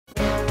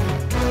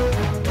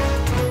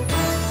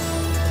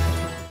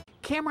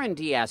Cameron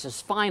Diaz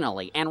has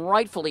finally and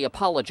rightfully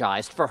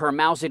apologized for her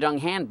Mao Zedong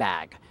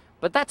handbag.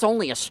 But that's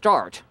only a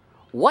start.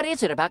 What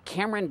is it about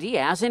Cameron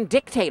Diaz and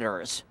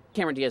Dictators?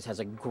 Cameron Diaz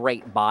has a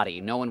great body.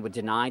 No one would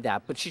deny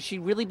that. But should she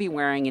really be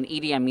wearing an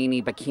Idi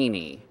Amini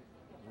bikini?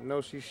 No,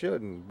 she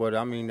shouldn't. But,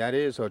 I mean, that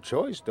is her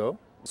choice, though.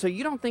 So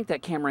you don't think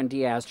that Cameron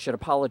Diaz should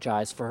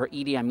apologize for her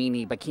Idi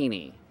Amini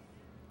bikini?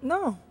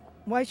 No.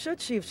 Why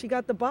should she? If she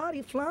got the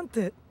body, flaunt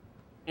it.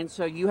 And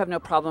so you have no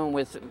problem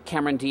with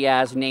Cameron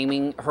Diaz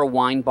naming her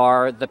wine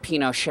bar the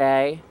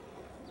Pinochet?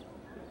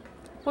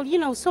 Well, you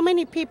know, so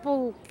many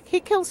people,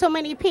 he killed so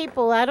many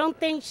people. I don't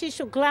think she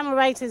should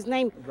glamorize his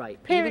name.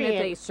 Right. Period. Even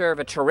if they serve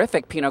a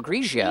terrific Pinot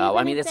Grigio,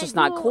 I mean, this is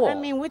not cool. I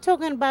mean, we're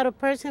talking about a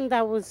person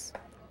that was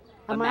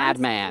a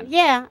madman.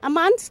 Yeah, a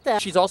monster.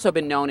 She's also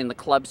been known in the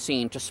club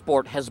scene to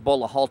sport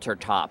Hezbollah halter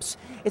tops.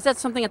 Is that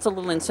something that's a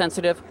little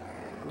insensitive?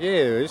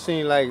 Yeah, it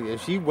seems like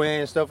if she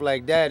wearing stuff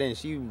like that and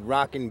she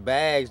rocking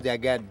bags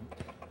that got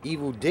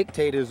evil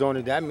dictators on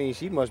it, that means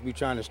she must be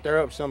trying to stir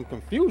up some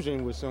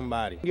confusion with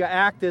somebody. Your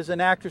actors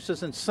and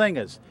actresses and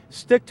singers,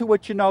 stick to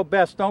what you know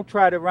best. Don't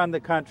try to run the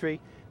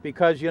country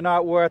because you're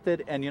not worth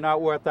it and you're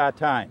not worth our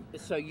time.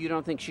 So you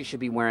don't think she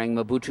should be wearing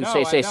Mobutu No,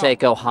 Sese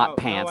Seko hot No,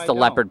 pants, I the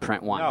don't. leopard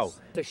print ones? No.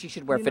 So she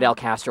should wear Fidel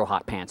Castro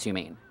hot pants, you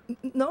mean?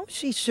 No,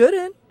 she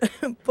shouldn't.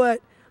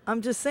 But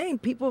I'm just saying,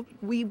 people,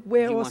 we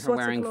wear Do you all want her sorts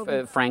wearing of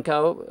clothing.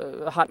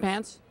 Franco hot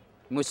pants?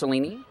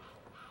 Mussolini?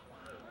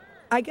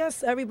 I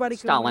guess everybody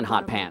can Stalin wear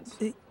hot whatever- pants.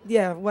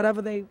 Yeah,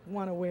 whatever they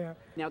want to wear.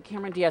 Now,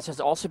 Cameron Diaz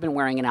has also been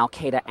wearing an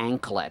Al-Qaeda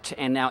anklet,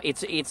 and now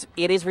it is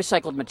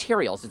recycled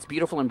materials. It's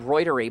beautiful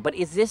embroidery, but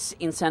is this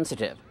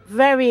insensitive?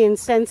 Very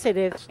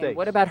insensitive. And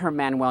what about her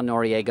Manuel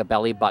Noriega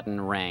belly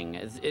button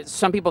ring?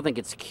 Some people think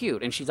it's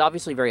cute, and she's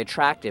obviously very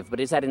attractive,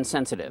 but is that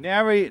insensitive?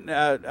 What's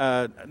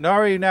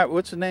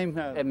the name?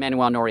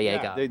 Manuel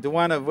Noriega. Yeah, the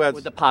one of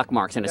with the pock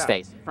marks in his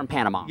face from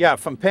Panama. Yeah,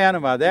 from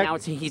Panama. Now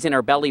he's in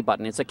her belly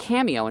button. It's a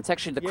cameo. It's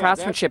actually, the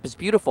craftsmanship is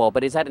beautiful,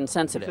 but is that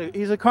insensitive?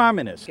 He's a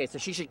communist. Okay, so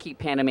she should keep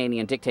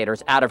Panamanian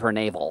dictators out of her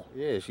navel.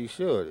 Yeah, she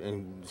should.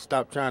 And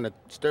stop trying to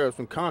stir up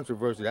some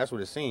controversy. That's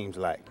what it seems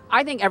like.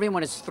 I think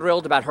everyone is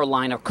thrilled about her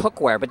line of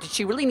cookware, but did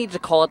she really need to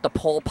call it the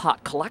Pol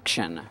Pot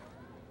collection?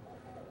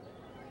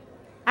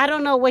 I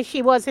don't know where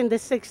she was in the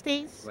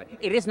 60s. Right.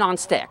 It is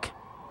nonstick.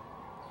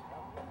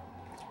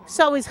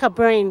 So is her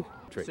brain.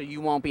 So you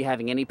won't be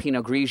having any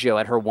Pinot Grigio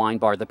at her wine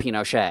bar, the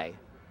Pinochet?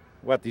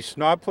 What, these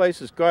snob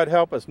places? God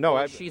help us.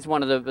 No, she's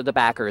one of the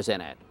backers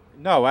in it.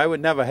 No, I would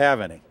never have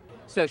any.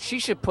 So she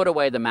should put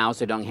away the Mao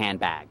Zedong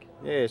handbag.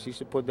 Yeah, she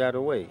should put that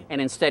away.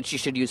 And instead she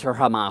should use her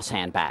Hamas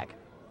handbag.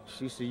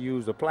 She should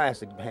use a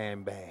plastic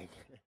handbag.